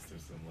my sister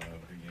some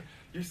love again.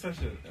 You're such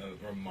a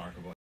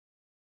remarkable